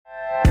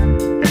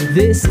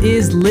This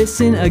is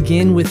Listen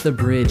Again with the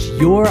Bridge,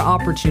 your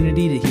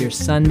opportunity to hear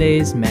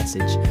Sunday's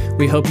message.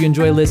 We hope you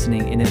enjoy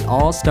listening, and it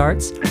all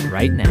starts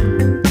right now.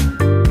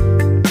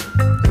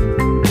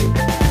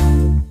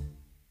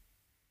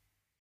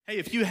 Hey,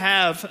 if you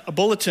have a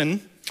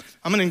bulletin,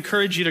 I'm going to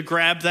encourage you to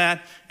grab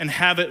that and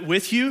have it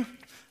with you.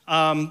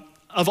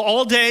 Of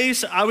all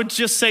days, I would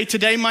just say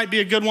today might be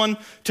a good one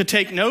to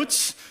take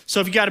notes. So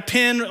if you got a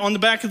pen on the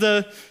back of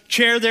the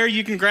chair there,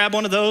 you can grab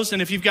one of those.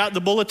 And if you've got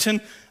the bulletin,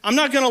 I'm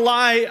not going to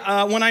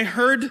lie, when I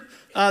heard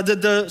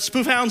that the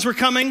spoof hounds were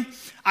coming,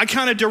 I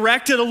kind of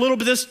directed a little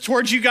bit of this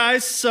towards you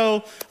guys.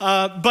 So,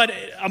 but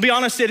I'll be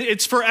honest,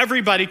 it's for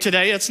everybody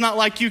today. It's not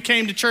like you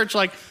came to church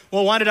like,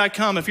 well, why did I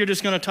come if you're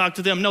just going to talk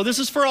to them? No, this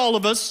is for all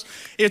of us.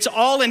 It's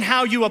all in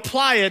how you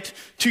apply it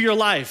to your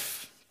life.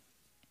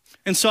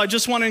 And so I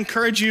just want to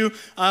encourage you,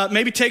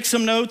 maybe take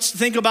some notes,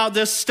 think about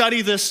this,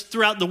 study this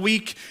throughout the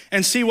week,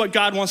 and see what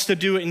God wants to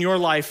do in your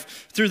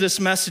life through this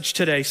message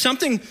today.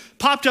 Something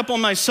popped up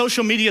on my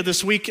social media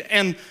this week,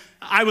 and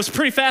I was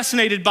pretty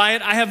fascinated by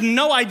it. I have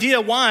no idea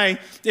why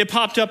it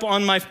popped up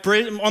on my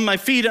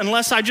feed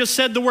unless I just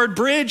said the word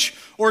bridge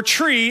or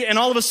tree, and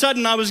all of a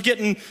sudden I was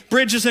getting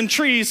bridges and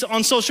trees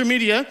on social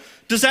media.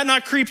 Does that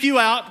not creep you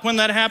out when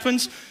that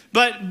happens?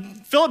 But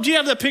Philip, do you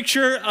have the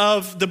picture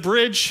of the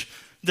bridge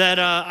that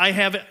I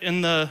have in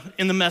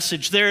the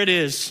message? There it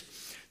is.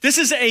 This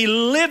is a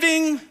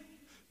living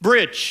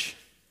bridge.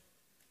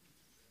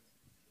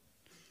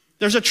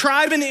 There's a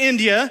tribe in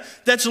India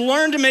that's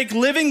learned to make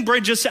living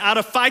bridges out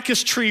of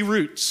ficus tree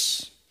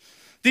roots.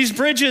 These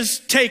bridges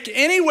take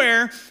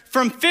anywhere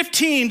from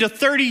 15 to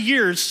 30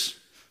 years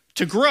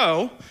to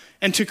grow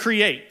and to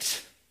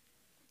create.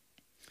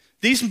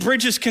 These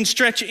bridges can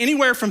stretch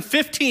anywhere from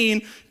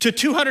 15 to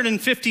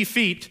 250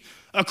 feet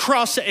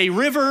across a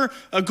river,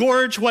 a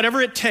gorge,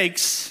 whatever it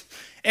takes.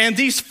 And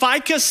these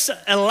ficus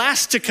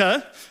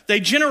elastica, they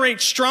generate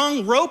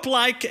strong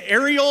rope-like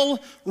aerial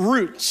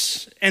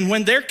roots. And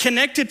when they're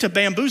connected to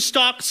bamboo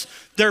stalks,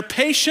 they're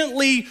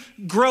patiently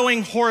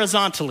growing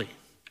horizontally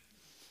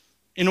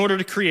in order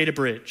to create a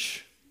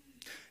bridge.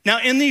 Now,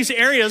 in these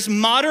areas,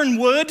 modern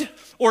wood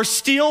or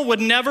steel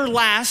would never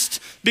last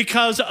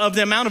because of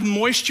the amount of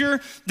moisture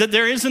that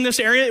there is in this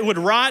area. It would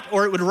rot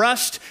or it would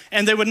rust,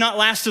 and they would not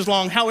last as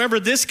long.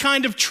 However, this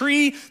kind of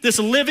tree, this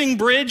living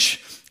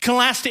bridge, can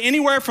last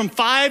anywhere from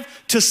 500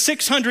 to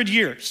 600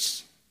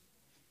 years.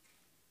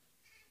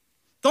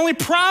 The only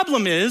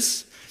problem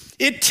is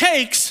it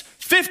takes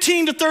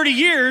 15 to 30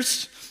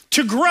 years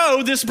to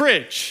grow this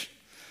bridge.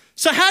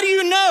 So how do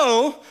you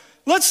know?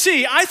 Let's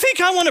see, I think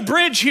I want a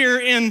bridge here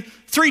in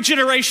 3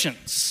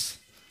 generations.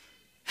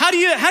 How do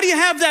you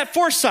have that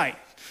foresight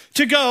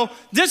to go,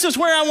 this is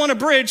where I want a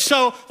bridge,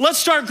 so let's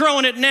start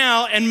growing it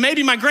now, and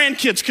maybe my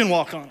grandkids can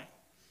walk on it?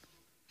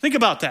 Think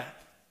about that.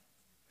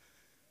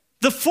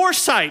 The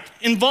foresight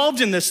involved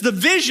in this, the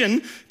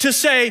vision to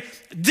say,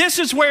 this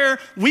is where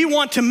we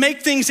want to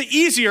make things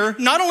easier,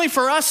 not only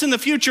for us in the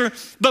future,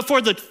 but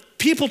for the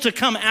people to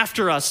come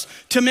after us,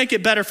 to make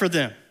it better for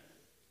them.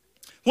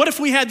 What if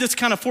we had this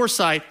kind of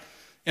foresight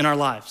in our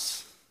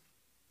lives?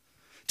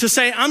 To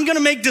say, I'm gonna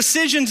make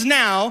decisions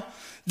now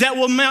that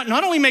will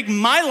not only make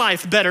my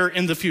life better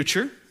in the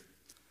future,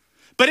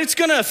 but it's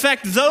gonna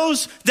affect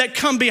those that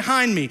come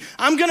behind me.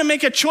 I'm gonna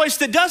make a choice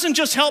that doesn't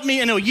just help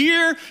me in a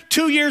year,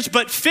 2 years,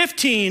 but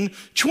 15,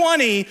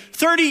 20,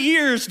 30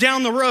 years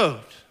down the road.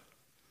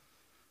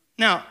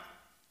 Now,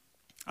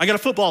 I got a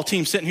football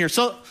team sitting here,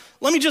 so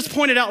let me just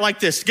point it out like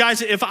this.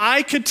 Guys, if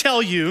I could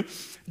tell you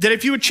that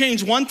if you would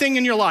change one thing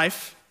in your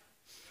life,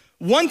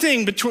 one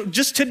thing,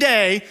 just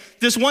today,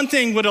 this one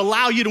thing would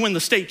allow you to win the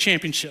state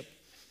championship.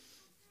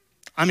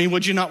 I mean,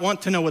 would you not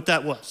want to know what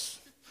that was?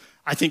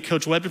 I think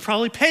Coach Webb would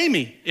probably pay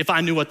me if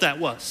I knew what that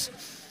was.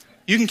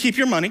 You can keep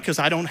your money because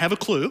I don't have a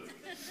clue.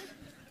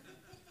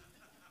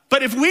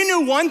 But if we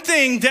knew one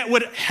thing that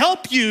would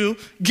help you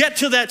get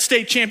to that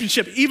state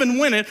championship, even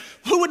win it,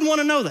 who would want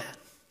to know that?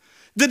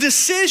 The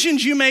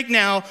decisions you make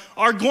now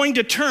are going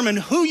to determine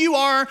who you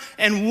are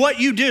and what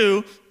you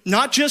do,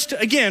 not just,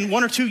 again,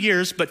 1 or 2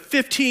 years, but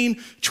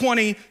 15,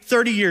 20,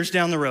 30 years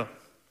down the road.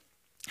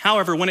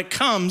 However, when it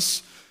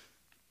comes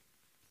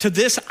to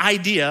this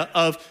idea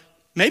of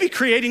maybe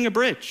creating a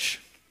bridge,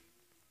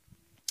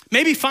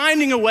 maybe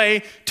finding a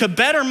way to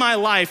better my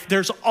life,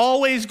 there's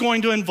always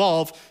going to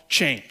involve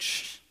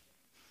change.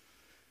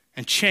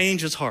 And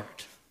change is hard.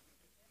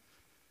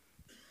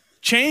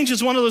 Change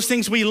is one of those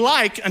things we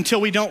like until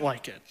we don't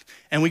like it,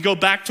 and we go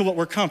back to what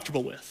we're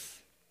comfortable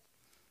with.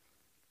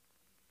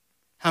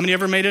 How many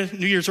ever made a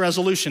New Year's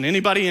resolution?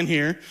 Anybody in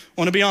here,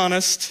 want to be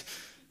honest,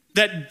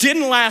 that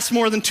didn't last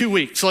more than 2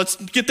 weeks? Let's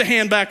get the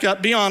hand back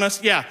up, be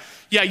honest. Yeah,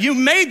 you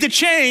made the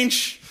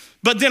change,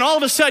 but then all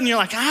of a sudden you're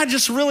like, I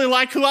just really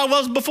like who I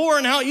was before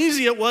and how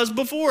easy it was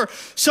before.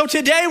 So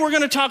today we're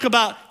gonna talk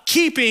about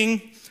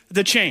keeping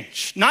the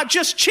change. Not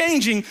just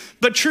changing,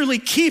 but truly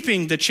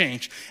keeping the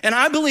change. And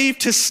I believe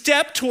to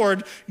step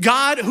toward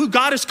God, who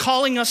God is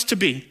calling us to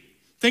be.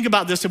 Think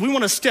about this. If we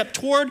want to step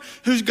toward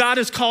who God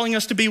is calling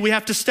us to be, we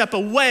have to step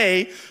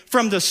away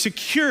from the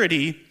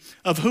security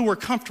of who we're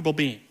comfortable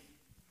being.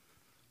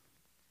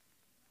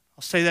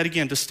 I'll say that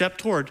again. To step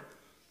toward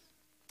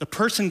the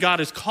person God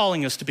is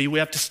calling us to be, we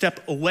have to step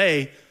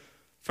away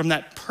from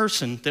that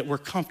person that we're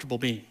comfortable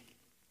being.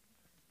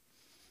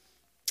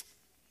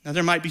 Now,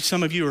 there might be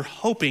some of you who are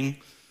hoping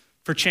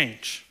for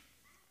change.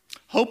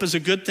 Hope is a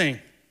good thing.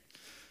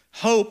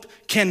 Hope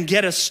can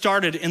get us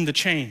started in the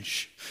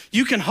change.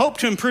 You can hope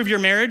to improve your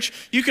marriage.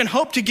 You can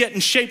hope to get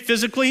in shape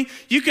physically.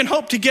 You can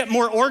hope to get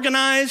more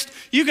organized.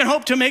 You can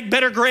hope to make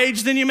better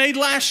grades than you made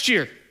last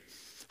year.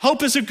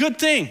 Hope is a good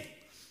thing.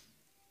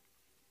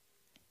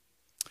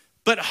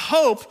 But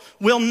hope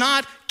will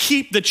not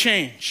keep the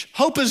change.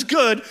 Hope is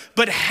good,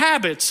 but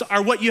habits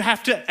are what you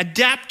have to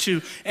adapt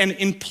to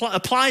and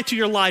apply to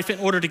your life in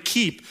order to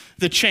keep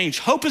the change.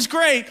 Hope is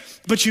great,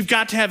 but you've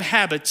got to have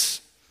habits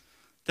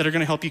that are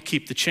going to help you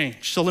keep the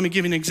change. So let me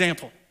give you an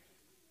example.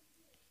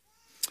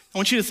 I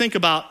want you to think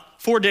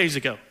about 4 days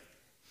ago.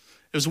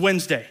 It was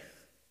Wednesday.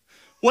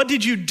 What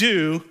did you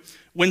do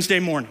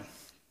Wednesday morning?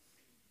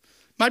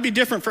 Might be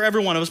different for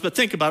every one of us, but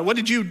think about it. What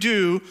did you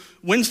do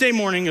Wednesday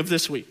morning of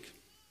this week?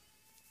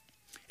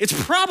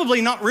 It's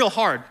probably not real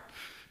hard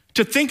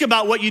to think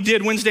about what you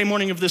did Wednesday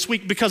morning of this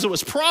week because it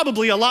was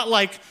probably a lot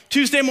like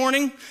Tuesday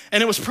morning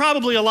and it was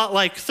probably a lot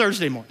like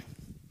Thursday morning.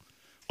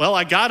 Well,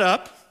 I got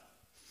up,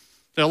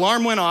 the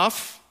alarm went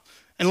off,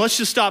 and let's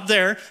just stop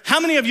there.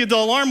 How many of you, the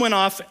alarm went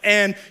off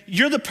and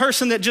you're the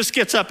person that just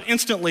gets up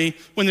instantly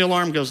when the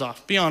alarm goes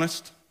off? Be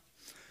honest.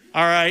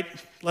 All right,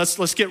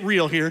 let's get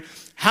real here.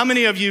 How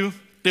many of you,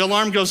 the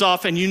alarm goes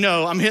off and you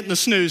know I'm hitting the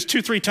snooze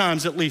 2-3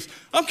 times at least?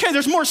 Okay,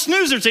 there's more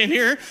snoozers in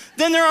here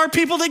than there are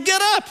people that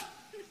get up.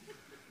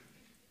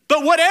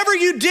 But whatever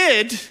you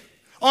did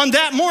on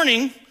that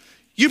morning,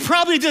 you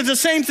probably did the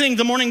same thing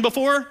the morning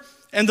before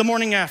and the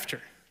morning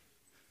after.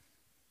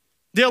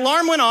 The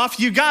alarm went off,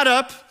 you got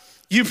up,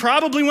 you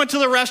probably went to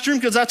the restroom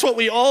because that's what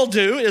we all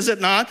do, is it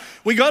not?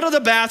 We go to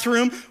the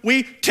bathroom,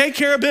 we take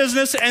care of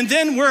business, and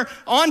then we're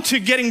on to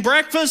getting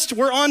breakfast.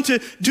 We're on to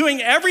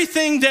doing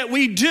everything that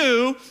we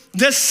do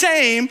the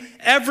same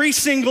every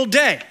single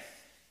day.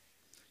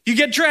 You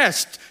get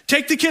dressed,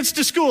 take the kids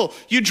to school,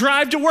 you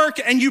drive to work,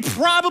 and you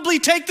probably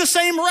take the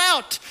same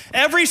route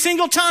every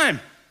single time.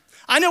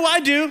 I know I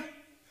do.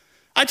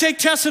 I take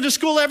Tessa to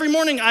school every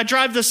morning. I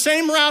drive the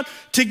same route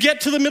to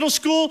get to the middle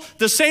school,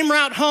 the same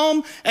route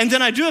home, and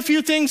then I do a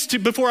few things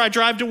before I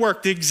drive to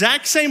work, the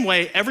exact same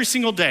way every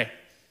single day.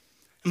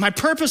 And my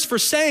purpose for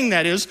saying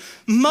that is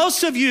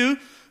most of you,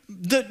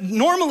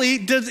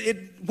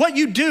 what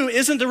you do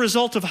isn't the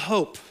result of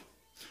hope.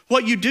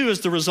 What you do is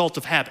the result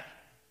of habit.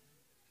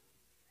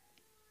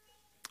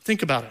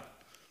 Think about it.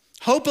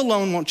 Hope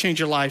alone won't change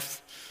your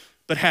life,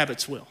 but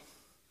habits will.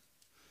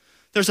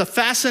 There's a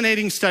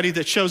fascinating study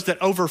that shows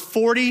that over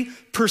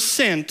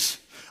 40%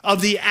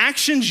 of the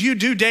actions you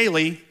do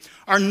daily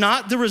are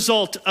not the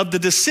result of the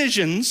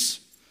decisions,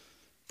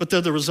 but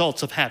they're the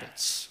results of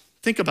habits.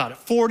 Think about it.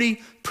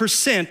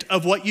 40%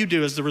 of what you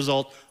do is the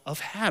result of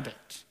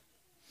habit.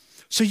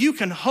 So you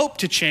can hope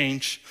to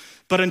change,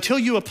 but until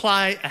you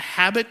apply a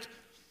habit,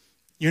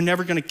 you're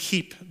never going to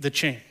keep the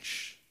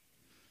change.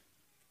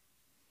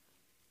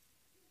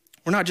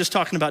 We're not just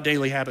talking about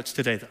daily habits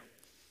today, though.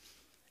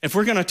 If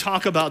we're going to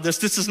talk about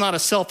this is not a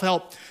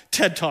self-help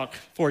TED Talk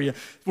for you.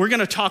 We're going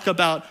to talk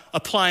about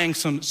applying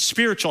some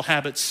spiritual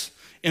habits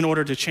in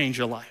order to change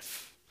your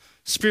life.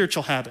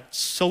 Spiritual habits.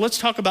 So let's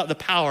talk about the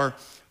power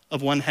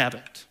of one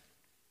habit.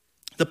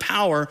 The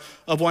power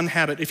of one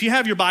habit. If you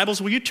have your Bibles,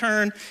 will you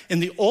turn in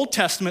the Old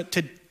Testament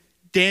to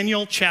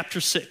Daniel chapter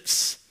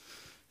 6.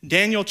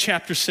 Daniel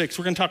chapter 6.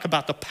 We're going to talk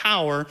about the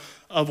power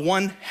of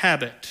one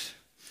habit.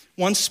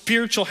 One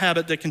spiritual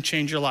habit that can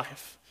change your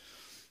life.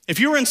 If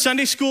you were in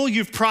Sunday school,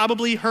 you've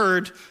probably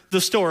heard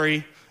the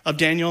story of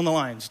Daniel and the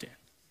lion's den.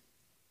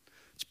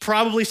 It's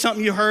probably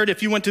something you heard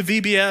if you went to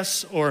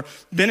VBS or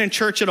been in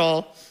church at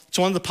all. It's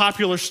one of the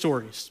popular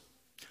stories.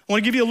 I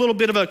want to give you a little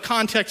bit of a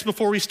context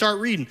before we start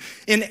reading.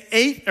 In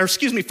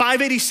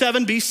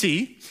 587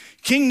 BC,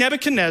 King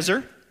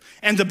Nebuchadnezzar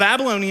and the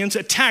Babylonians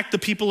attacked the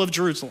people of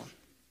Jerusalem.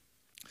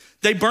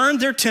 They burned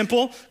their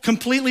temple,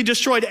 completely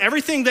destroyed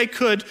everything they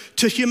could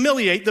to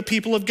humiliate the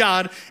people of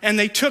God, and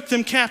they took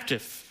them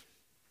captive.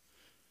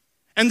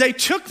 And they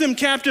took them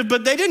captive,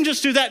 but they didn't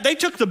just do that. They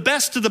took the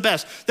best of the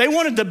best. They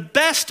wanted the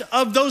best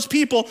of those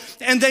people,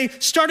 and they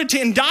started to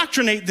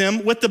indoctrinate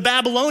them with the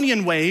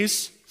Babylonian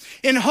ways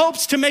in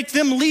hopes to make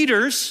them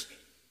leaders,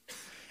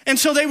 and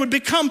so they would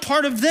become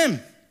part of them.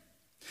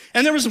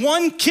 And there was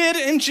one kid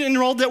in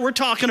general that we're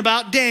talking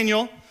about,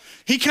 Daniel.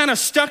 He kind of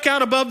stuck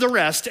out above the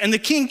rest, and the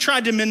king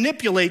tried to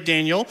manipulate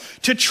Daniel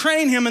to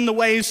train him in the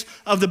ways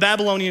of the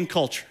Babylonian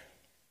culture.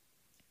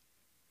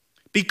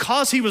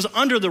 Because he was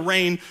under the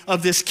reign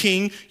of this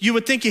king, you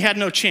would think he had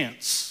no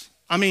chance.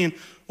 I mean,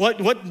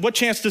 what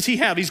chance does he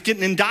have? He's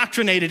getting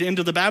indoctrinated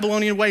into the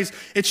Babylonian ways.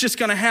 It's just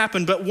going to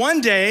happen. But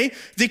one day,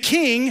 the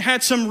king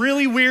had some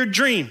really weird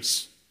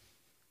dreams.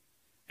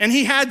 And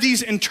he had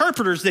these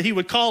interpreters that he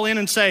would call in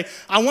and say,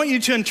 I want you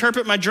to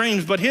interpret my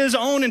dreams. But his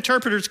own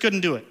interpreters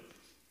couldn't do it.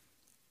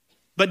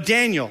 But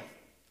Daniel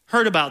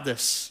heard about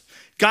this.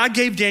 God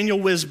gave Daniel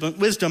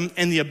wisdom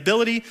and the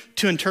ability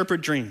to interpret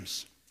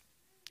dreams.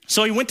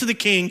 So he went to the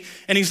king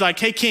and he's like,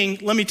 hey, king,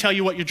 let me tell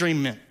you what your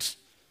dream meant.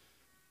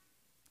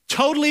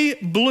 Totally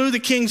blew the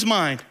king's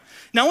mind.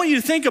 Now I want you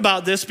to think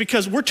about this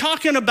because we're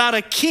talking about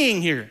a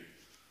king here.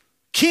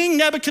 King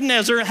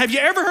Nebuchadnezzar. Have you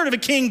ever heard of a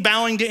king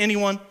bowing to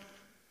anyone?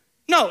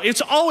 No,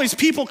 it's always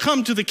people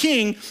come to the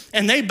king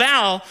and they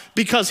bow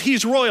because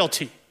he's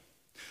royalty.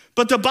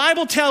 But the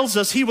Bible tells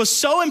us he was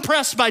so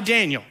impressed by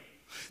Daniel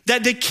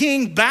that the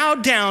king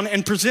bowed down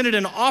and presented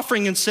an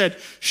offering and said,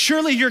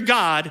 surely your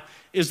God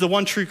is the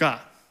one true God.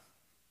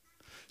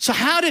 So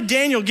how did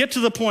Daniel get to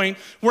the point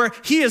where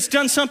he has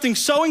done something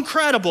so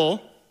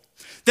incredible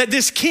that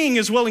this king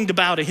is willing to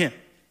bow to him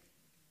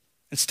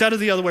instead of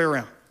the other way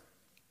around?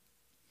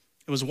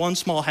 It was one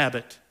small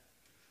habit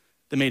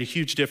that made a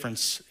huge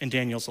difference in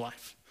Daniel's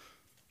life.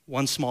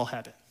 One small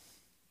habit.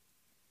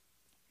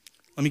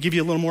 Let me give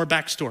you a little more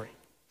backstory.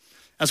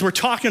 As we're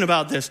talking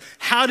about this,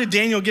 how did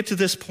Daniel get to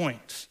this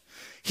point?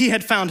 He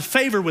had found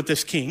favor with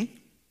this king.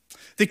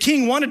 The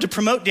king wanted to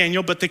promote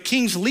Daniel, but the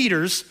king's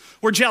leaders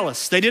were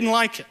jealous. They didn't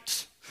like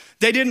it.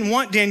 They didn't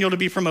want Daniel to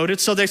be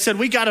promoted, so they said,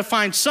 we got to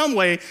find some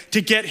way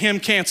to get him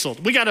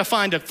canceled. We got to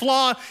find a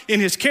flaw in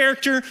his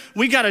character.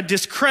 We got to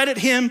discredit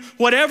him.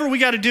 Whatever we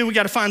got to do, we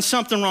got to find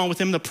something wrong with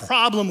him. The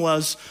problem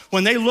was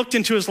when they looked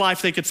into his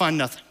life, they could find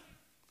nothing.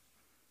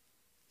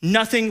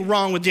 Nothing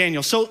wrong with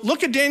Daniel. So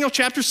look at Daniel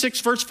chapter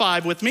 6, verse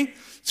 5 with me.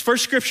 It's the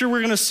first scripture we're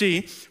going to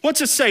see. What's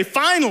it say?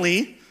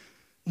 Finally,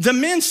 the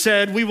men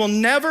said, we will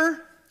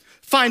never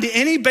find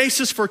any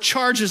basis for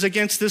charges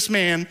against this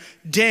man,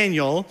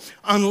 Daniel,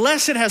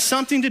 unless it has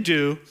something to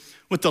do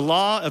with the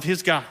law of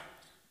his God.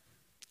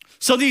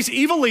 So these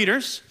evil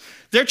leaders,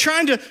 they're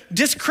trying to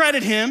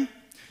discredit him.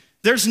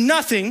 There's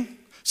nothing.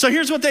 So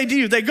here's what they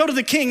do. They go to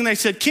the king and they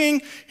said,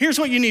 King, here's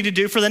what you need to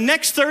do. For the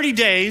next 30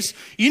 days,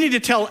 you need to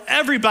tell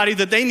everybody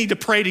that they need to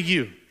pray to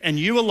you and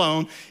you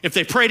alone. If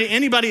they pray to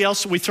anybody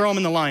else, we throw them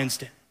in the lion's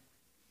den.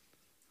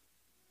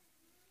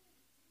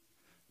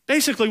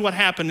 Basically what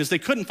happened is they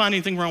couldn't find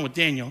anything wrong with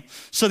Daniel,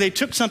 so they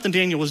took something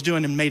Daniel was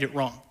doing and made it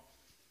wrong.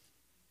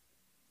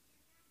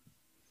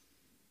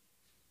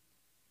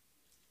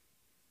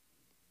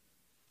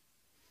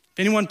 If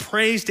anyone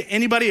prays to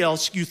anybody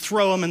else, you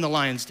throw them in the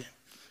lion's den.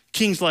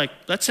 King's like,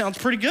 that sounds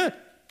pretty good.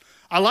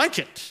 I like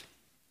it.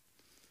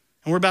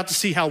 And we're about to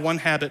see how one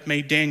habit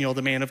made Daniel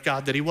the man of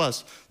God that he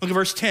was. Look at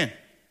verse 10.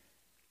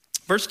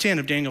 Verse 10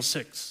 of Daniel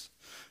 6.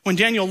 When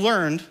Daniel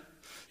learned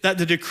that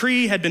the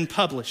decree had been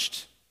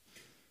published,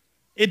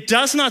 it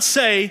does not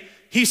say,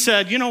 he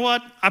said, you know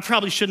what? I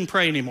probably shouldn't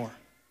pray anymore.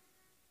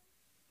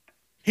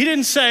 He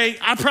didn't say,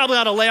 I probably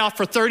ought to lay off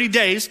for 30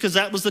 days because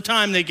that was the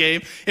time they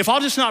gave. If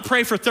I'll just not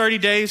pray for 30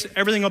 days,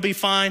 everything will be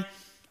fine.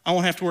 I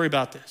won't have to worry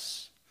about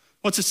this.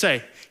 What's it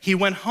say? He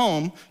went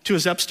home to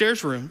his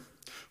upstairs room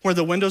where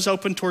the windows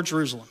opened toward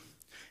Jerusalem.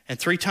 And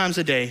 3 times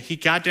a day, he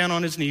got down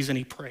on his knees and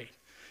he prayed,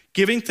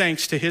 giving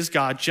thanks to his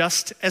God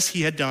just as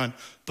he had done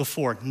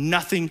before.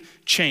 Nothing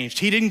changed.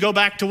 He didn't go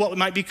back to what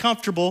might be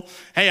comfortable.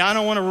 Hey, I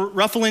don't want to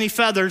ruffle any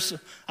feathers.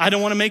 I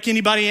don't want to make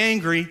anybody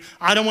angry.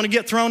 I don't want to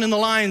get thrown in the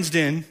lion's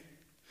den.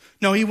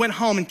 No, he went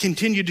home and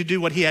continued to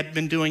do what he had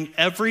been doing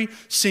every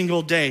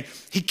single day.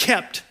 He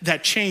kept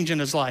that change in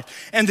his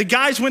life. And the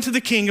guys went to the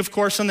king, of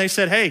course, and they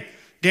said, hey,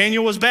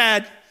 Daniel was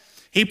bad.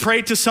 He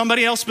prayed to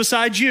somebody else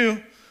besides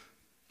you.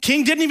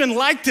 King didn't even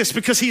like this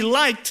because he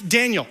liked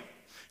Daniel.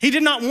 He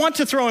did not want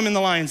to throw him in the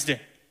lion's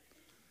den.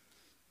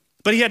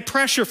 But he had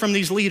pressure from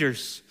these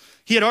leaders.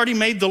 He had already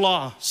made the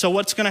law. So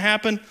what's going to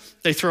happen?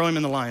 They throw him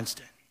in the lion's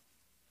den.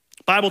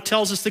 The Bible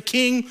tells us the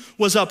king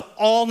was up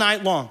all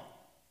night long.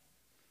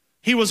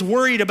 He was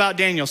worried about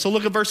Daniel. So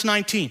look at verse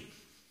 19.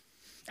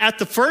 At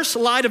the first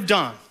light of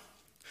dawn,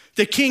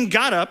 the king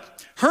got up,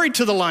 hurried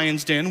to the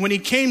lion's den. When he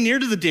came near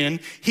to the den,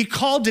 he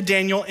called to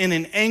Daniel in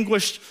an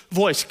anguished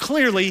voice.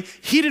 Clearly,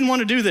 he didn't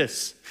want to do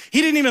this.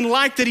 He didn't even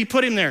like that he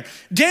put him there.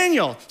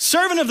 Daniel,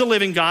 servant of the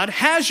living God,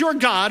 has your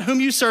God, whom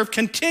you serve,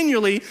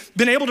 continually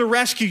been able to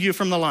rescue you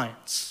from the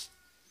lions?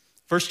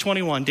 Verse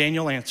 21,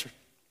 Daniel answered,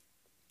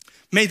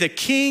 may the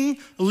king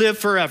live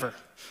forever.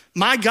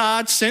 My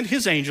God sent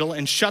his angel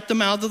and shut the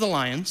mouth of the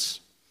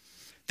lions.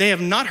 They have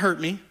not hurt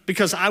me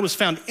because I was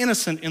found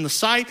innocent in the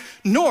sight,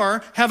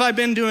 nor have I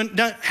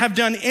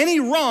done any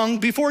wrong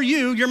before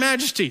you, your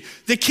majesty.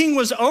 The king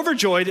was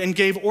overjoyed and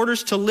gave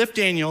orders to lift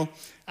Daniel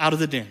out of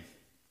the den.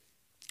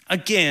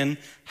 Again,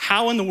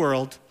 how in the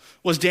world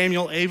was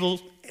Daniel able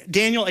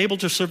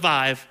to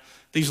survive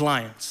these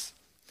lions?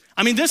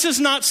 I mean, this is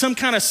not some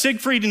kind of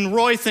Siegfried and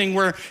Roy thing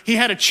where he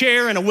had a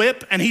chair and a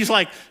whip and he's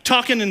like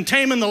talking and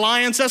taming the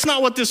lions. That's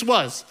not what this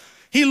was.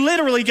 He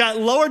literally got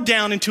lowered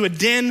down into a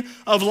den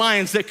of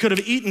lions that could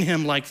have eaten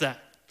him like that.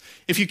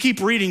 If you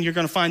keep reading, you're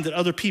going to find that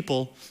other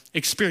people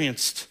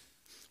experienced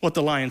what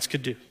the lions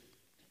could do,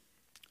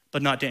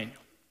 but not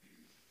Daniel,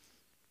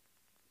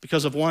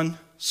 because of one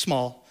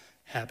small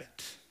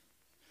habit.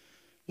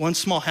 One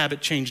small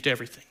habit changed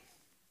everything.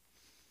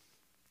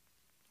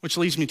 Which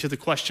leads me to the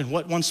question,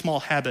 what one small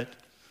habit,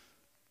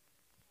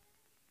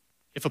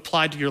 if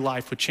applied to your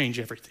life, would change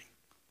everything?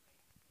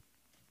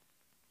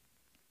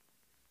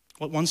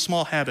 What one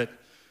small habit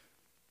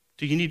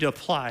do you need to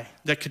apply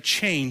that could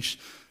change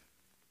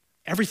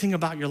everything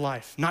about your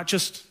life? Not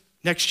just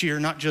next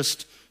year, not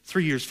just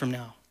 3 years from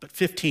now, but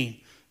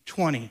 15,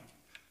 20,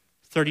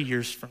 30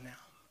 years from now.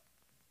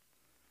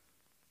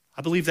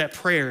 I believe that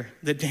prayer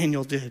that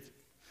Daniel did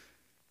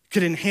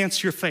could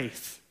enhance your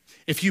faith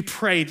if you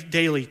prayed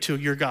daily to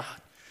your God.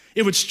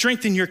 It would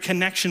strengthen your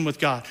connection with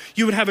God.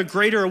 You would have a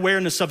greater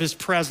awareness of his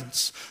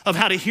presence, of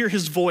how to hear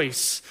his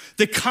voice,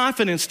 the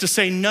confidence to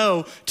say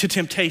no to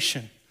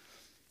temptation.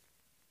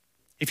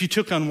 If you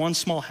took on one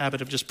small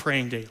habit of just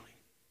praying daily.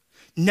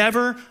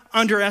 Never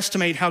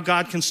underestimate how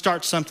God can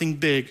start something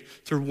big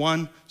through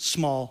one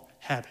small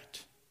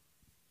habit.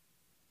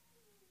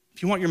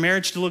 If you want your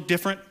marriage to look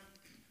different,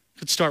 you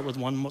could start with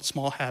one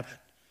small habit.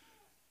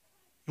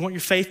 You want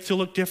your faith to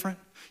look different?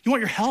 You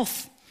want your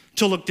health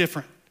to look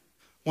different?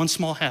 One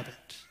small habit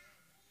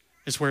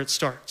is where it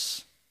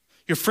starts.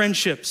 Your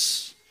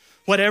friendships,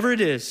 whatever it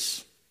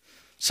is.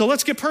 So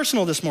let's get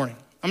personal this morning.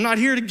 I'm not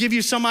here to give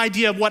you some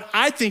idea of what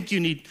I think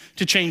you need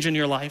to change in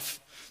your life.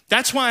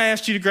 That's why I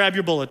asked you to grab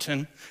your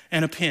bulletin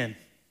and a pen.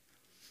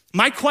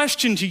 My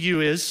question to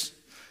you is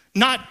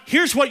not,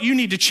 here's what you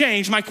need to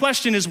change. My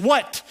question is,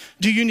 what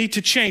do you need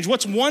to change?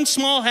 What's one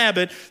small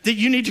habit that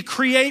you need to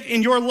create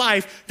in your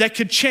life that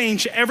could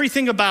change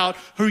everything about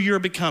who you're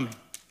becoming?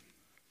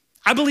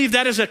 I believe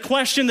that is a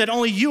question that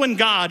only you and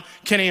God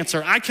can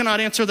answer. I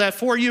cannot answer that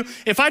for you.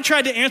 If I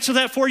tried to answer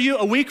that for you,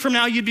 a week from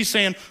now, you'd be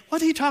saying, what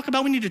did he talk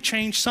about? We need to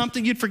change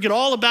something. You'd forget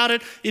all about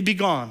it. It'd be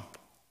gone.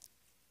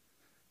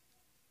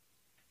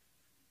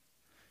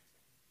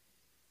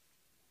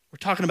 We're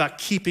talking about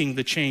keeping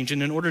the change.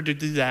 And in order to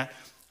do that,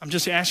 I'm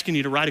just asking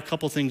you to write a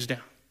couple things down.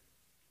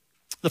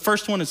 The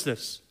first one is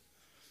this.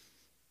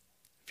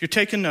 If you're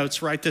taking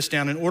notes, write this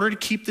down. In order to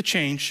keep the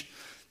change,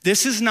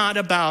 this is not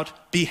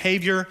about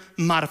behavior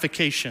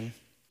modification.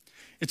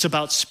 It's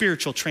about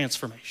spiritual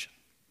transformation.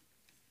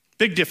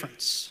 Big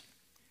difference.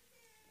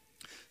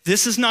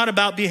 This is not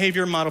about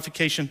behavior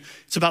modification.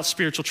 It's about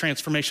spiritual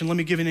transformation. Let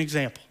me give you an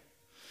example.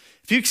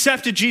 If you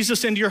accepted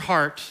Jesus into your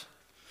heart,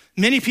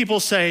 many people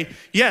say,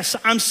 yes,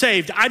 I'm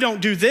saved. I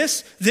don't do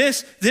this,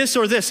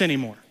 or this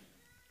anymore.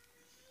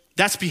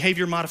 That's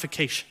behavior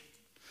modification.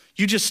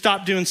 You just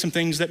stop doing some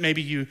things that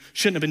maybe you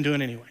shouldn't have been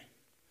doing anyway.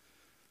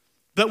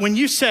 But when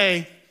you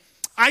say,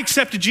 I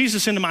accepted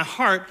Jesus into my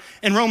heart,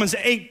 and Romans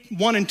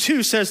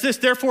 8:1-2 says this,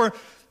 therefore,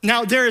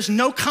 now there is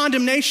no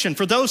condemnation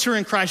for those who are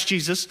in Christ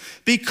Jesus,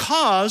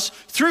 because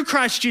through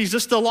Christ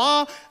Jesus, the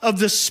law of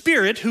the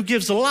Spirit who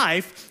gives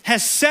life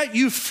has set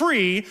you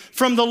free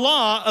from the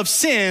law of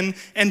sin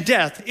and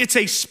death. It's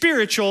a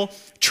spiritual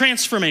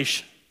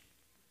transformation.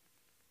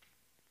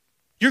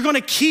 You're going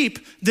to keep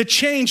the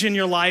change in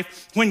your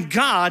life when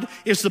God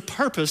is the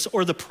purpose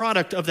or the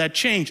product of that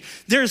change.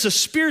 There's a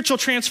spiritual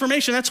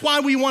transformation. That's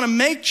why we want to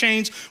make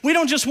change. We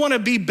don't just want to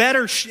be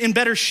better in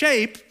better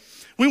shape.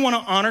 We want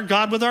to honor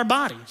God with our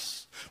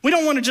bodies. We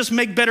don't want to just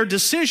make better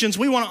decisions.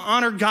 We want to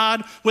honor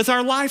God with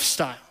our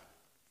lifestyle.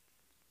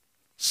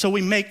 So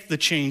we make the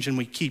change and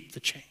we keep the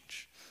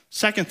change.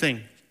 Second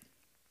thing,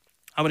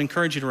 I would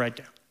encourage you to write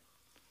down.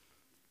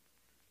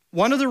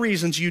 One of the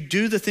reasons you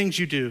do the things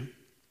you do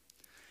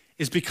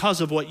is because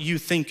of what you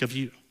think of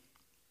you.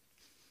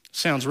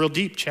 Sounds real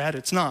deep, Chad.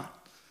 It's not.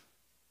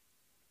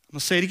 I'm going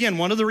to say it again.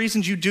 One of the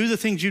reasons you do the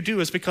things you do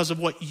is because of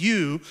what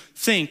you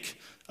think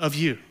of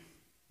you.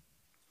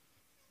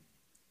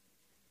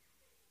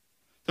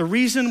 The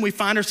reason we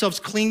find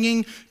ourselves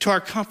clinging to our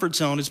comfort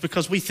zone is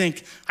because we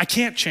think, I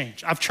can't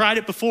change. I've tried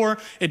it before.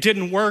 It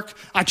didn't work.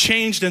 I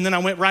changed and then I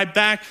went right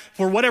back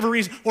for whatever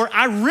reason. Or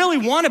I really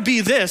want to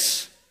be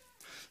this,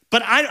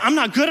 but I'm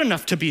not good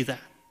enough to be that.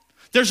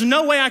 There's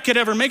no way I could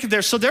ever make it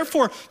there. So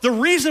therefore, the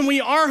reason we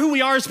are who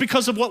we are is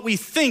because of what we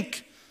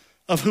think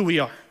of who we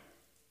are.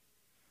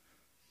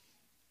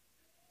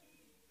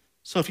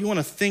 So if you want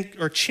to think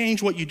or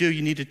change what you do,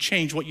 you need to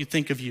change what you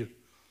think of you.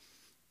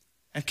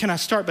 And can I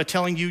start by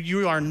telling you,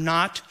 you are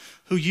not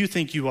who you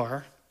think you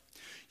are.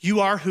 You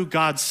are who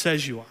God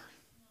says you are.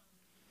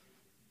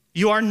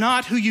 You are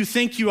not who you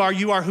think you are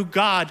who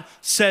God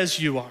says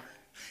you are.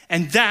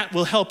 And that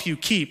will help you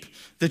keep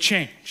the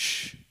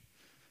change.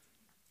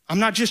 I'm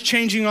not just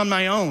changing on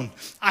my own.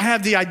 I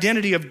have the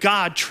identity of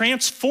God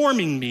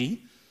transforming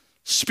me,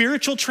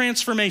 spiritual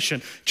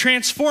transformation,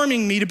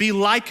 transforming me to be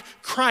like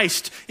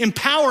Christ,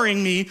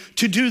 empowering me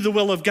to do the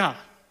will of God.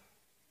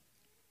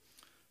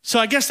 So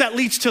I guess that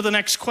leads to the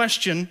next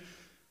question,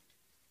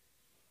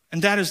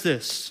 and that is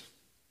this.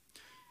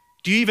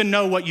 Do you even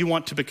know what you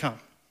want to become?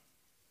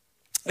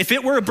 If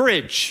it were a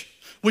bridge,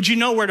 would you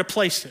know where to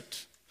place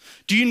it?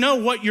 Do you know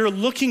what you're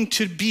looking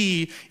to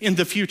be in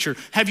the future?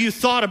 Have you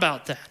thought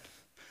about that?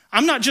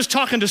 I'm not just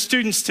talking to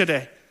students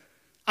today.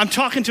 I'm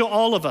talking to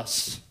all of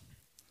us.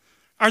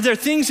 Are there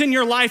things in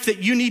your life that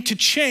you need to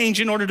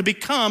change in order to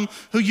become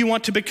who you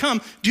want to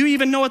become? Do you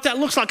even know what that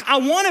looks like? I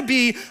want to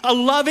be a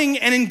loving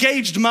and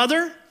engaged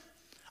mother.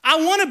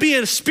 I want to be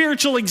a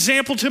spiritual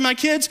example to my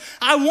kids.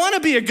 I want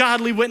to be a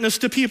godly witness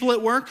to people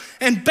at work.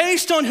 And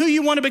based on who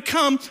you want to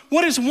become,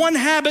 what is one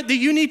habit that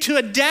you need to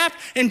adapt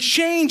and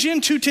change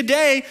into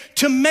today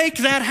to make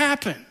that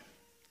happen?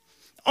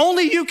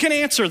 Only you can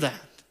answer that.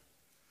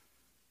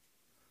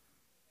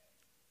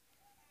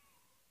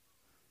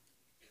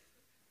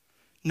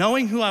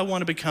 Knowing who I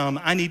want to become,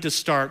 I need to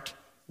start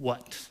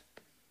what?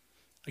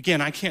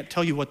 Again, I can't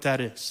tell you what that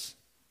is.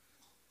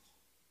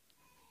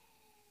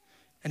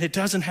 And it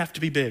doesn't have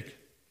to be big.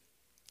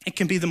 It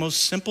can be the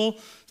most simple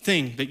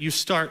thing that you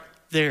start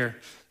there,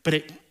 but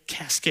it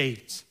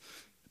cascades.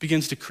 It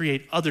begins to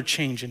create other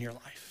change in your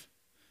life.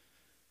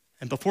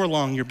 And before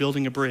long, you're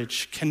building a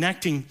bridge,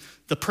 connecting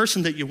the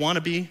person that you want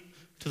to be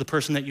to the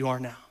person that you are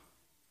now.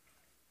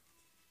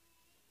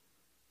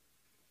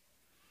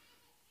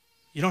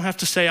 You don't have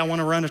to say, I want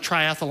to run a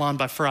triathlon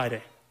by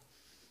Friday.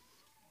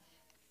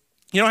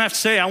 You don't have to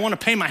say, I want to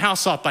pay my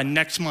house off by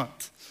next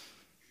month.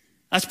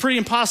 That's pretty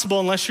impossible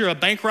unless you're a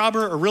bank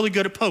robber or really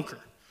good at poker.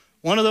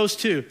 One of those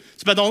two.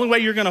 It's about the only way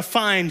you're going to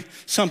find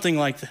something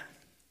like that.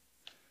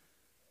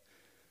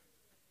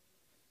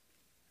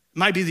 It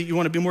might be that you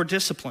want to be more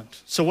disciplined.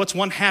 So what's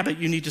one habit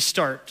you need to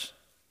start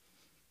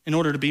in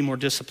order to be more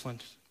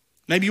disciplined?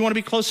 Maybe you want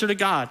to be closer to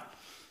God.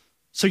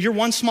 So your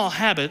one small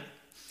habit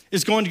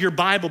is going to your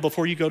Bible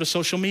before you go to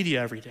social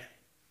media every day.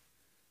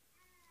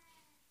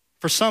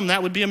 For some,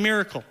 that would be a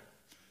miracle.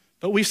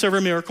 But we serve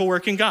a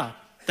miracle-working God.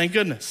 Thank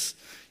goodness.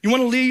 You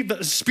want to leave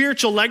a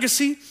spiritual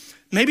legacy?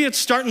 Maybe it's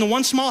starting the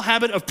one small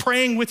habit of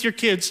praying with your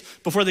kids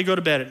before they go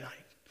to bed at night.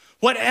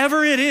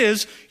 Whatever it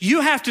is,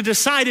 you have to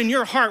decide in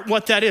your heart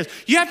what that is.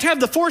 You have to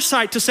have the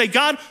foresight to say,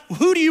 God,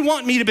 who do you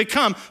want me to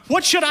become?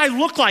 What should I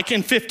look like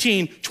in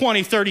 15,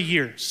 20, 30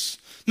 years?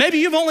 Maybe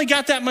you've only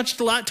got that much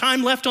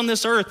time left on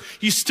this earth.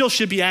 You still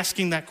should be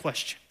asking that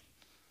question.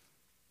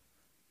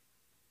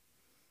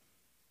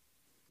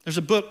 There's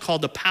a book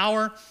called The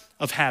Power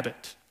of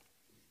Habit.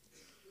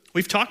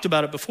 We've talked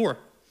about it before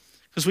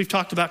because we've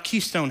talked about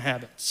keystone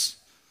habits.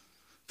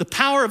 The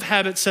Power of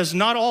Habit says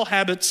not all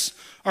habits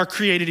are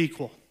created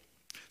equal.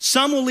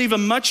 Some will leave a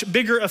much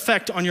bigger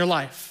effect on your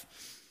life.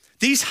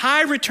 These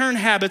high return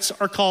habits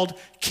are called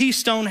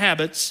keystone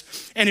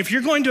habits. And if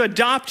you're going to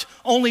adopt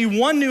only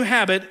one new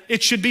habit,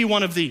 it should be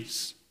one of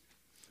these.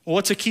 Well,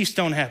 what's a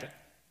keystone habit?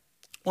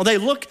 Well, they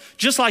look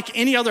just like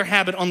any other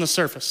habit on the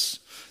surface.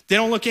 They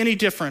don't look any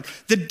different.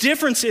 The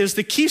difference is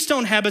the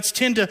keystone habits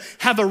tend to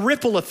have a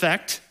ripple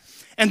effect,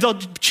 and they'll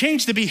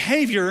change the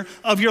behavior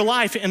of your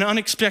life in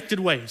unexpected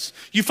ways.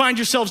 You find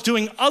yourselves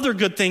doing other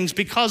good things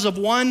because of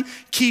one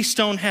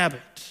keystone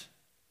habit.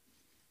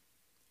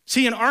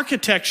 See, in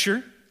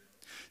architecture,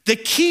 the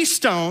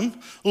keystone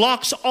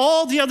locks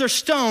all the other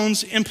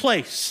stones in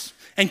place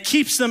and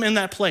keeps them in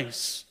that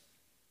place.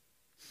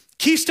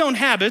 Keystone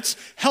habits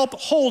help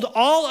hold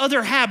all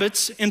other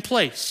habits in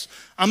place.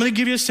 I'm going to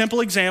give you a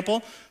simple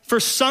example. For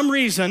some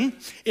reason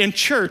in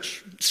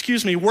church,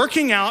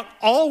 working out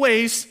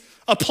always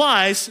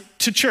applies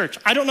to church.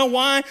 I don't know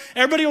why.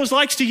 Everybody always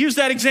likes to use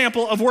that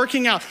example of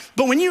working out.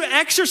 But when you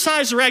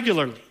exercise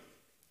regularly,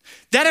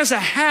 that is a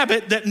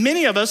habit that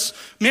many of us,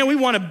 we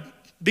want to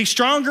be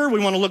stronger, we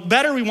want to look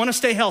better, we want to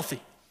stay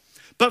healthy.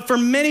 But for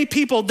many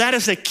people, that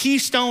is a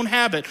keystone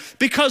habit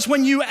because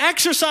when you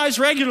exercise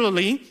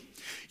regularly,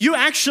 you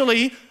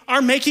actually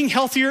are making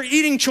healthier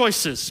eating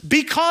choices.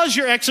 Because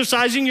you're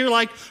exercising, you're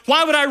like,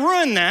 why would I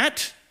ruin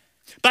that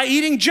by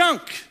eating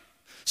junk?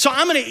 So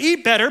I'm going to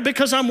eat better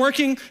because I'm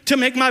working to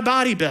make my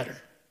body better.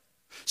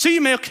 So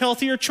you make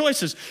healthier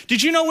choices.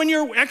 Did you know when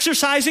you're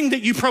exercising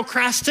that you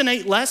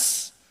procrastinate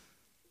less?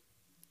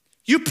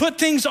 You put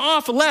things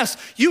off less.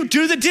 You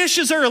do the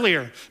dishes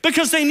earlier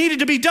because they needed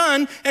to be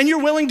done and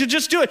you're willing to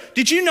just do it.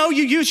 Did you know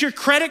you use your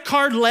credit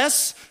card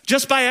less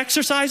just by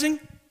exercising?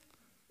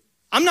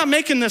 I'm not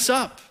making this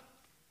up.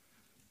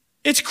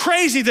 It's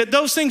crazy that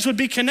those things would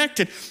be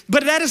connected,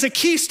 but that is a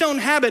keystone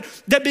habit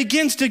that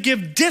begins to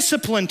give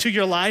discipline to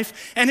your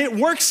life, and it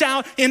works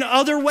out in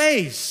other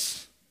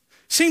ways.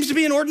 Seems to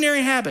be an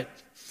ordinary habit,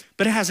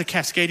 but it has a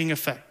cascading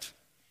effect.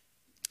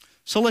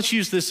 So let's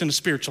use this in a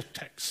spiritual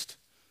text.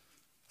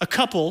 A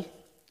couple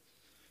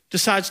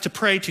decides to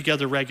pray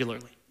together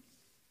regularly.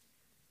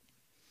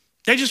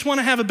 They just want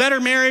to have a better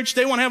marriage.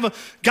 They want to have a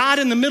God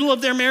in the middle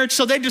of their marriage,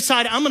 so they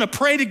decide, I'm going to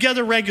pray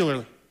together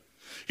regularly.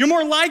 You're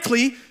more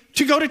likely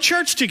to go to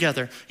church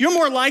together. You're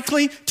more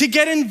likely to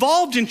get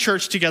involved in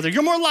church together.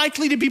 You're more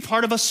likely to be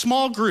part of a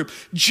small group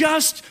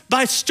just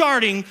by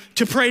starting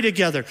to pray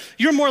together.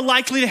 You're more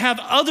likely to have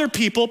other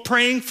people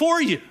praying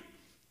for you.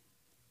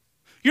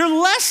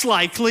 You're less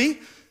likely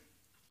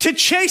to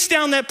chase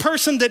down that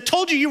person that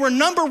told you were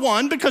number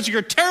one because of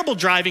your terrible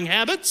driving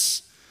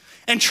habits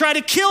and try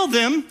to kill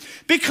them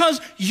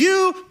because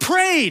you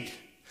prayed.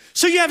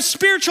 So you have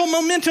spiritual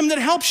momentum that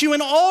helps you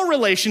in all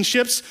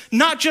relationships,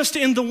 not just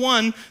in the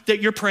one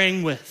that you're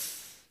praying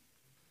with.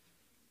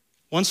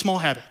 One small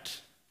habit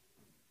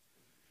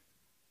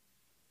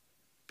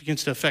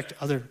begins to affect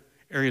other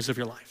areas of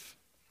your life.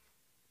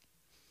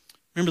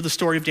 Remember the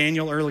story of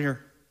Daniel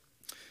earlier?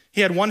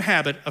 He had one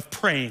habit of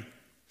praying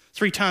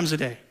 3 times a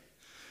day.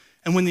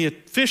 And when the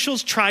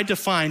officials tried to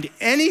find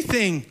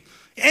anything,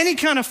 any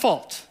kind of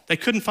fault, they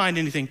couldn't find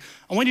anything.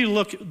 I want you to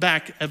look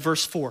back at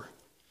verse 4.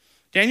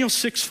 Daniel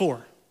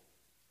 6:4.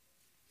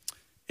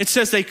 It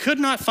says they could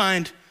not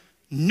find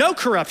no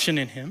corruption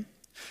in him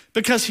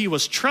because he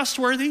was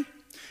trustworthy,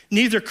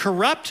 neither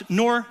corrupt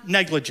nor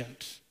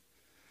negligent.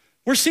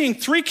 We're seeing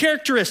 3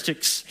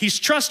 characteristics. He's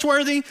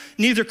trustworthy,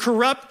 neither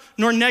corrupt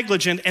nor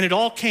negligent, and it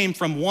all came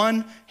from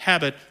one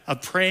habit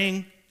of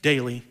praying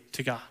daily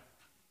to God.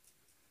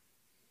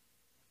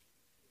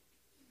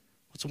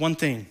 What's one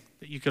thing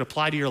that you could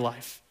apply to your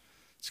life?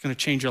 It's going to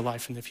change your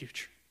life in the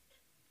future.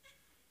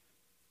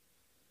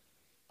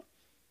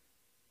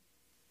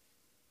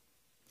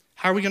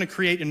 How are we going to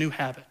create a new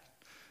habit?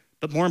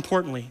 But more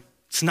importantly,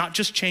 it's not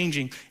just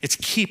changing, it's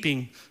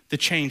keeping the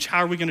change. How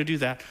are we going to do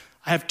that?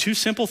 I have 2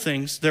 simple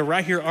things. They're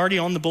right here already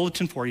on the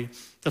bulletin for you.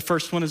 The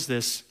first one is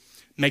this: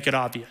 make it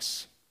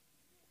obvious.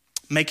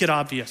 Make it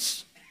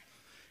obvious.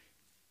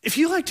 If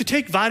you like to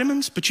take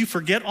vitamins, but you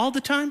forget all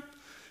the time,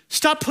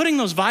 stop putting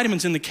those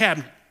vitamins in the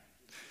cabinet.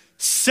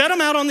 Set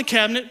them out on the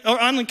cabinet or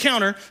on the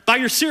counter by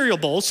your cereal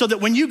bowl so that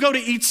when you go to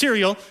eat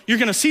cereal, you're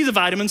going to see the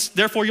vitamins,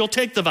 therefore you'll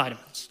take the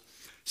vitamins.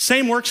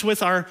 Same works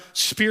with our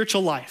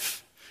spiritual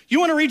life. You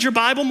want to read your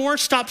Bible more?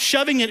 Stop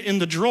shoving it in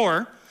the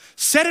drawer.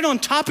 Set it on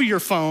top of your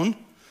phone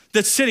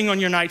that's sitting on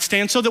your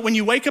nightstand so that when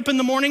you wake up in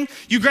the morning,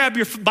 you grab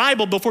your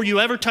Bible before you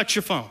ever touch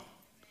your phone.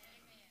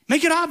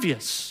 Make it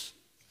obvious.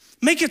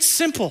 Make it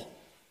simple.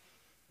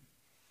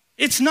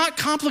 It's not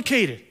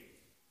complicated.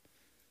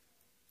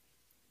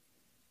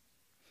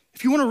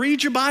 If you want to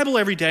read your Bible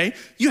every day,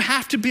 you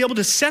have to be able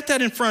to set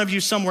that in front of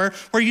you somewhere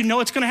where you know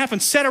it's going to happen.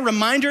 Set a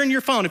reminder in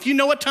your phone. If you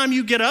know what time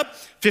you get up,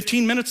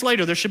 15 minutes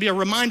later, there should be a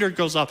reminder that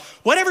goes off.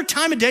 Whatever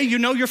time of day you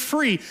know you're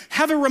free,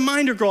 have a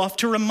reminder go off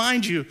to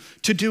remind you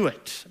to do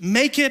it.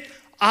 Make it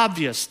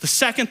obvious. The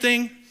second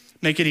thing,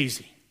 make it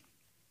easy.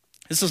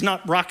 This is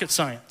not rocket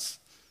science.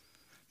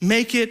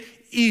 Make it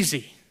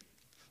easy.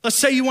 Let's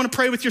say you want to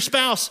pray with your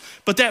spouse,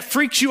 but that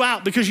freaks you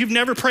out because you've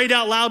never prayed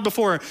out loud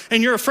before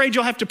and you're afraid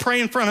you'll have to pray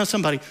in front of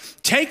somebody.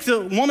 Take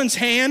the woman's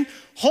hand,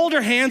 hold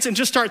her hands, and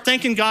just start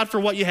thanking God for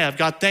what you have.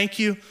 God, thank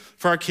you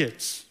for our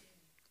kids.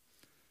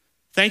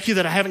 Thank you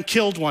that I haven't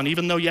killed one,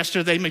 even though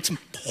yesterday they made some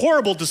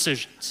horrible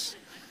decisions.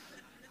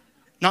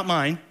 Not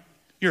mine,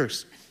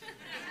 yours.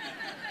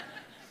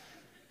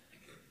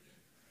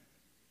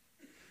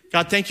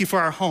 God, thank you for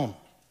our home.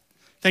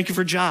 Thank you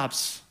for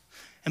jobs.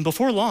 And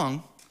before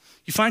long,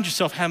 you find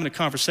yourself having a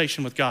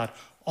conversation with God,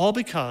 all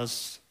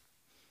because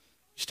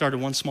you started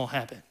one small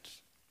habit.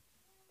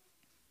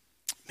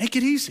 Make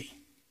it easy.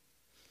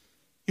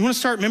 You want to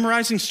start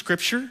memorizing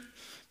scripture?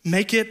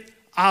 Make it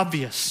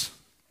obvious.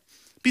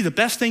 Be the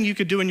best thing you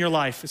could do in your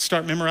life is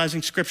start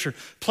memorizing scripture,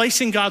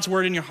 placing God's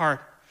word in your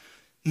heart.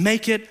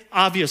 Make it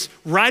obvious.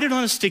 Write it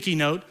on a sticky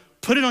note,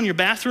 put it on your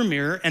bathroom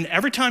mirror, and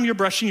every time you're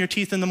brushing your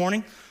teeth in the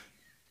morning,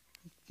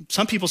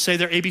 some people say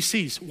they're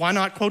ABCs. Why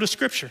not quote a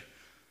scripture?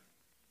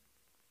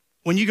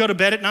 When you go to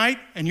bed at night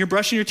and you're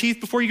brushing your teeth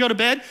before you go to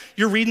bed,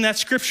 you're reading that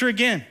scripture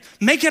again.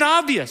 Make it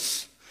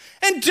obvious.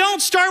 And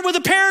don't start with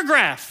a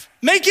paragraph.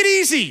 Make it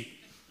easy.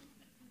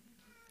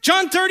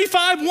 John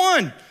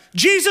 35:1,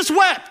 Jesus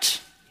wept.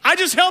 I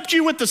just helped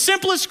you with the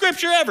simplest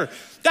scripture ever.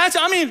 That's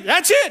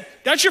it.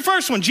 That's your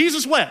first one,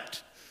 Jesus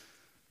wept.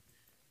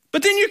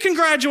 But then you can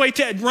graduate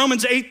to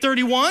Romans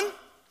 8:31.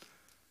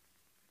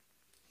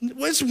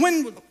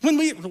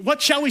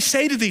 What shall we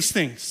say to these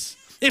things?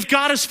 If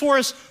God is for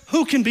us,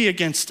 who can be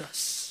against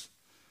us?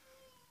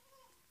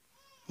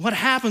 What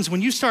happens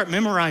when you start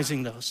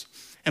memorizing those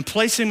and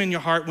place them in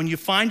your heart, when you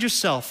find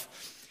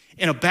yourself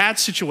in a bad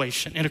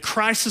situation, in a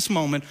crisis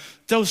moment,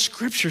 those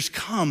scriptures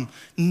come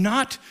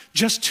not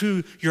just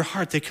to your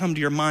heart, they come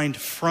to your mind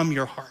from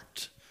your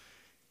heart.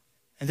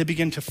 And they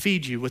begin to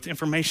feed you with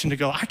information to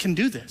go, I can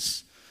do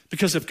this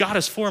because if God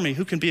is for me,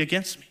 who can be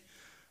against me?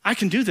 I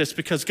can do this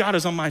because God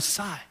is on my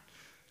side.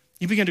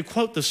 You begin to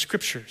quote the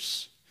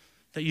scriptures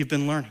that you've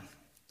been learning.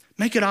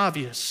 Make it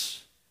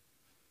obvious.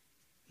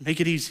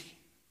 Make it easy.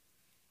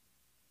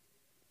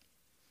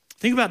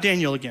 Think about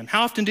Daniel again.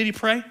 How often did he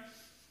pray?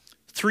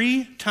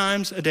 3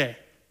 times a day.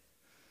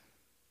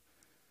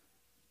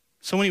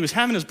 So when he was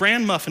having his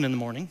bran muffin in the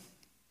morning,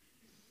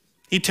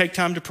 he'd take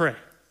time to pray.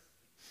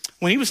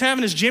 When he was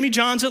having his Jimmy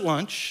John's at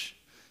lunch,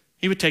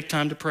 he would take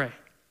time to pray.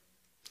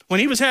 When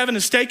he was having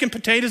his steak and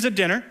potatoes at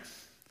dinner,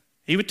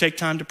 he would take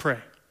time to pray.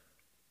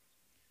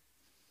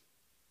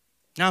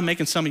 Now I'm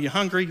making some of you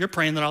hungry. You're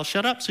praying that I'll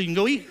shut up so you can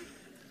go eat.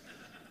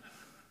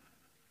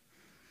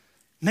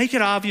 Make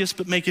it obvious,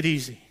 but make it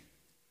easy.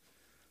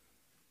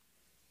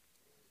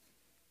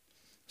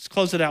 Let's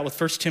close it out with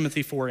 1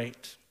 Timothy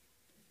 4:8.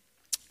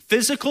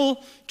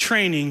 Physical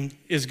training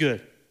is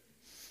good.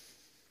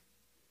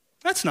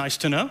 That's nice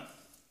to know.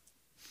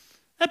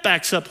 That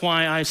backs up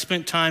why I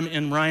spent time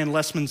in Ryan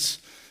Lessman's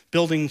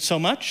building so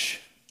much.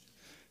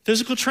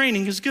 Physical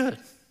training is good.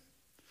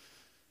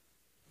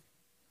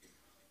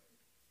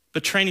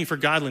 But training for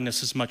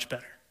godliness is much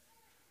better.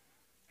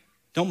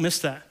 Don't miss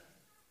that.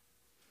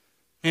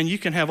 And you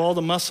can have all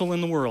the muscle in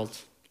the world.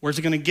 Where's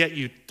it going to get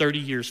you 30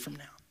 years from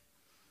now?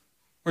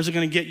 Where's it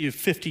going to get you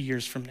 50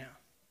 years from now?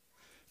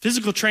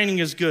 Physical training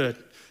is good,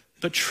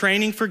 but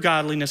training for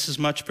godliness is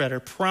much better.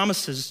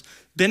 Promises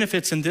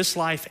benefits in this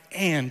life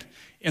and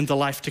in the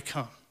life to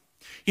come.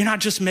 You're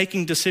not just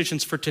making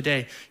decisions for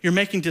today. You're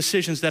making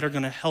decisions that are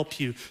going to help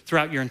you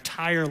throughout your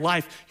entire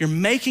life. You're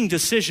making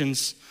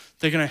decisions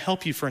that are going to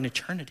help you for an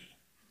eternity.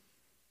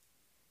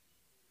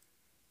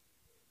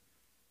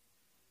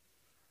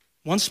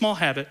 One small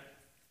habit,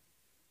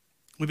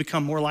 we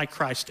become more like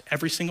Christ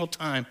every single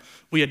time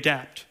we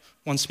adapt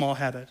one small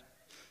habit,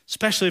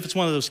 especially if it's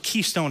one of those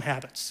keystone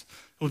habits.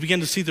 We begin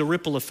to see the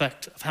ripple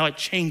effect of how it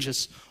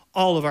changes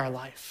all of our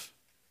life.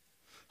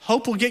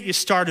 Hope will get you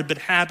started, but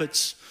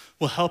habits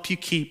will help you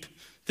keep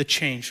the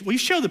change. Will you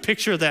show the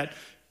picture of that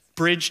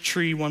bridge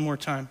tree one more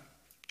time?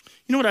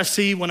 You know what I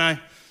see when I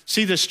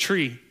see this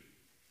tree?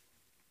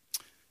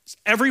 It's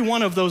every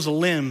one of those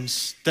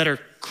limbs that are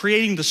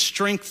creating the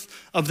strength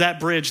of that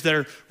bridge, that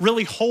are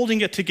really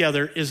holding it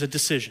together, is a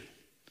decision.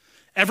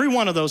 Every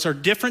one of those are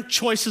different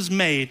choices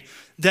made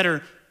that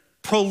are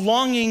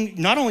prolonging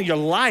not only your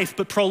life,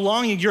 but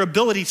prolonging your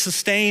ability to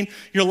sustain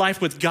your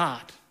life with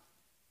God.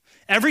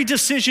 Every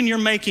decision you're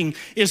making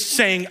is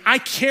saying, I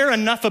care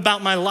enough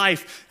about my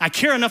life. I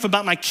care enough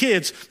about my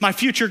kids, my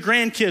future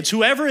grandkids,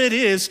 whoever it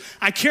is.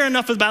 I care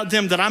enough about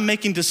them that I'm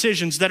making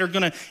decisions that are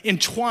going to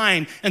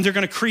entwine, and they're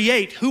going to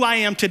create who I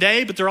am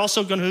today, but they're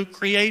also going to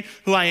create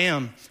who I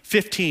am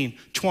 15,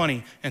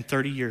 20, and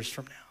 30 years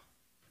from now.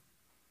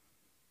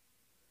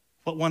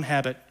 What one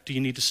habit do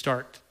you need to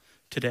start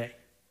today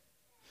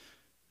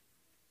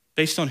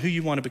based on who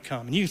you want to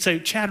become? And you can say,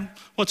 Chad,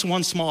 what's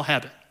one small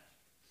habit?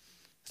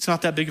 It's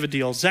not that big of a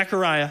deal.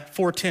 Zechariah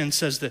 4:10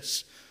 says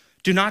this: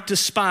 do not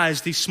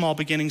despise these small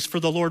beginnings, for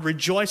the Lord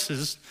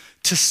rejoices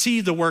to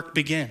see the work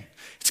begin.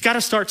 It's got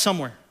to start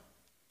somewhere.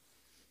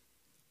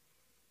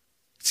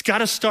 It's got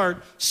to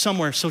start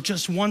somewhere. So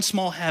just one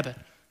small habit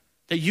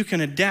that you can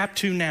adapt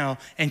to now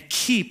and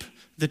keep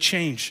the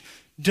change.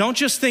 Don't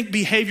just think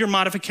behavior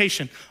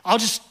modification. I'll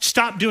just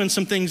stop doing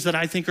some things that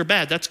I think are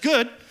bad. That's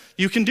good.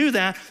 You can do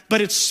that,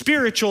 but it's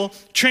spiritual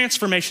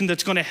transformation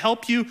that's going to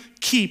help you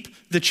keep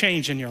the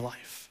change in your life.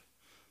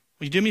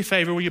 Will you do me a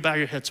favor? Will you bow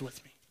your heads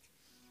with me?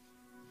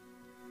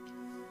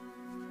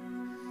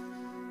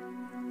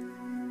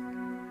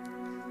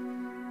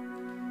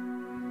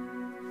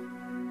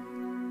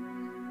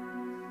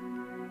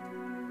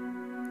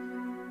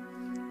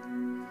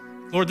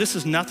 Lord, this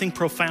is nothing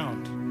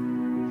profound.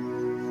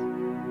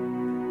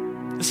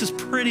 This is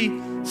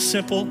pretty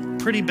simple,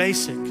 pretty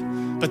basic,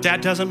 but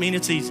that doesn't mean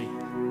it's easy.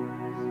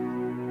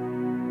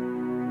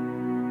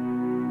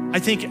 I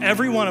think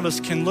every one of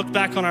us can look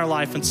back on our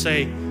life and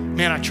say,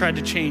 man, I tried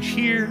to change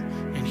here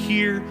and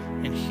here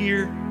and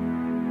here,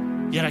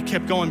 yet I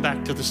kept going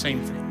back to the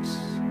same things.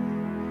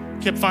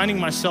 Kept finding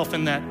myself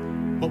in that,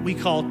 what we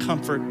call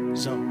comfort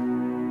zone.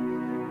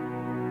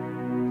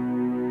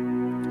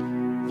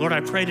 Lord, I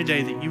pray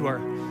today that you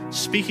are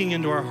speaking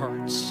into our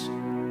hearts.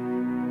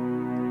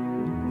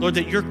 Lord,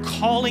 that you're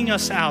calling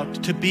us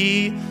out to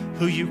be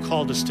who you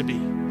called us to be.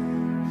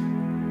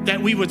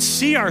 That we would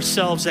see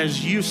ourselves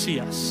as you see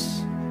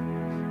us,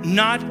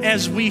 not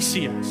as we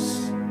see us.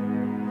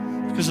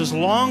 Because as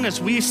long as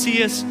we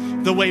see us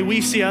the way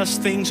we see us,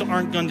 things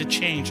aren't going to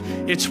change.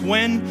 It's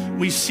when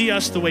we see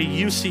us the way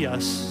you see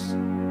us,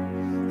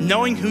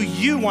 knowing who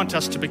you want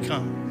us to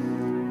become,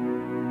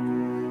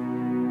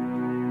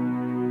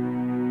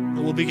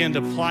 that we'll begin to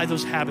apply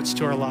those habits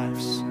to our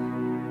lives.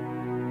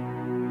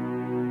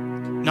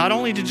 Not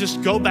only to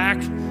just go back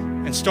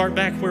and start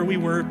back where we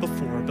were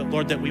before, but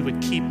Lord, that we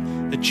would keep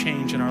the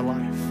change in our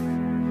life,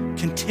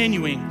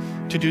 continuing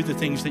to do the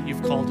things that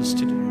you've called us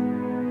to do,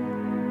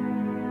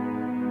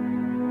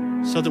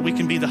 so that we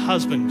can be the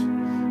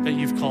husband that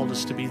you've called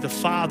us to be, the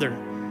father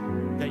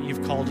that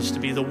you've called us to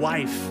be, the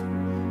wife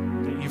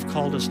that you've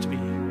called us to be,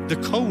 the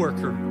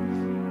coworker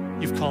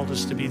you've called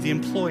us to be, the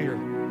employer,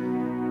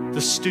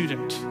 the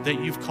student that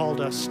you've called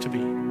us to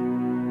be.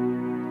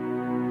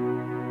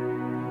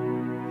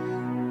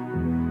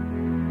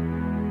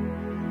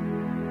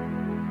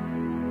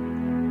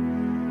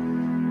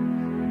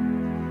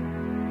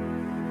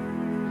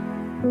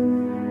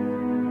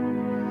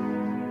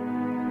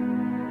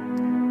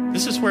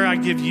 This is where I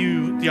give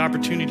you the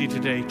opportunity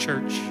today,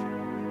 church,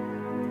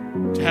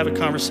 to have a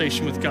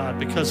conversation with God,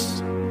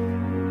 because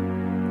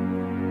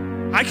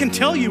I can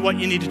tell you what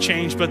you need to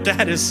change, but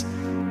that is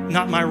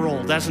not my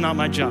role. That's not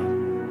my job.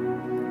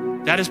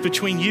 That is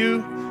between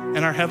you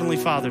and our Heavenly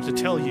Father to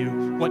tell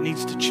you what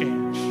needs to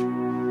change.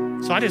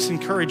 So I just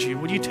encourage you,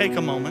 would you take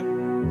a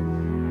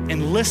moment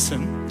and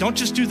listen? Don't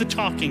just do the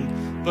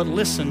talking, but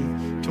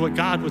listen to what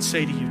God would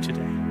say to you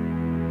today.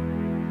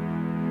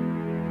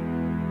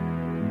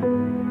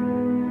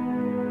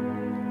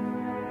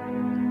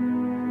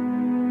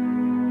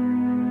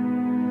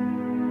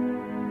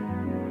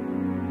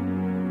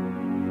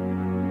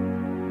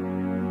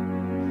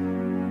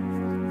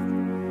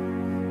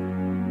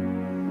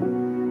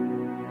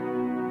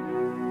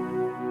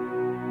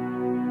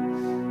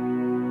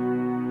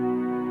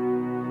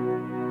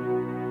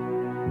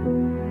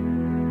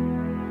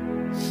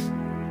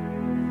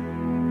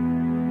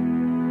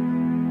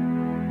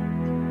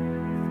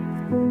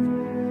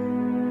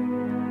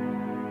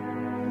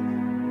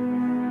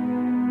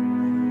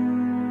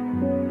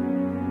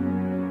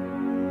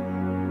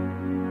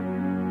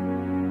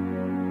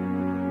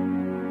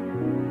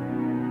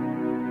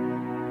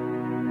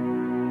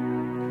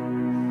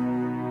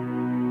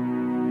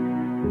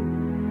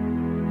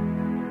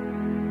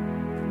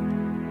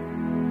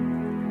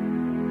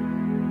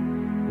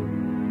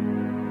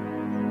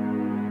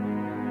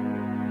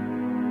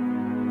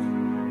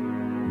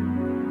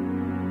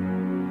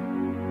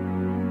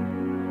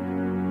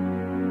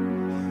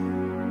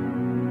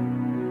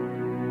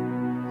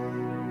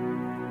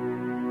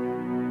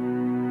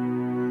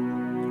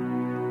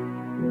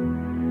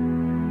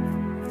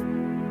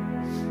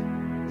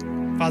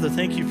 Father,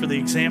 thank you for the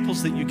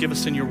examples that you give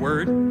us in your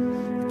word.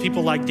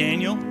 People like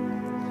Daniel who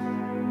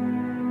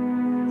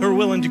are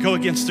willing to go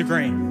against the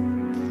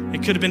grain. It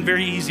could have been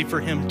very easy for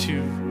him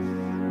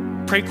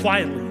to pray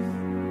quietly,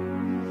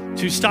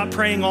 to stop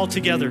praying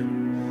altogether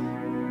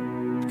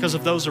because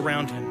of those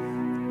around him.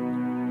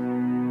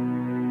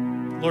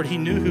 Lord, he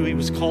knew who he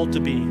was called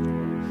to be.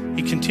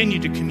 He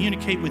continued to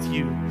communicate with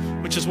you,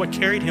 which is what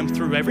carried him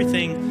through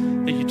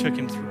everything that you took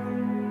him through.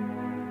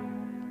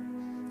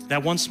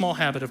 That one small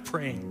habit of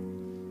praying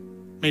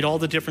made all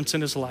the difference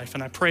in his life.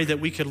 And I pray that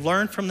we could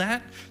learn from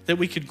that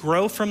we could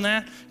grow from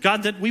that.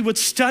 God, that we would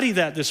study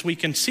that this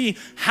week and see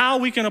how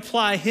we can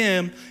apply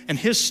him and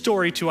his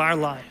story to our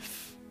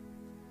life.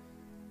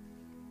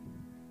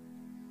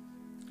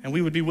 And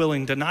we would be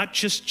willing to not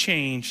just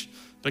change,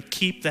 but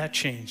keep that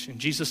change. In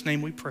Jesus'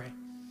 name we pray.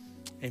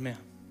 Amen.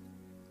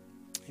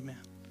 Amen.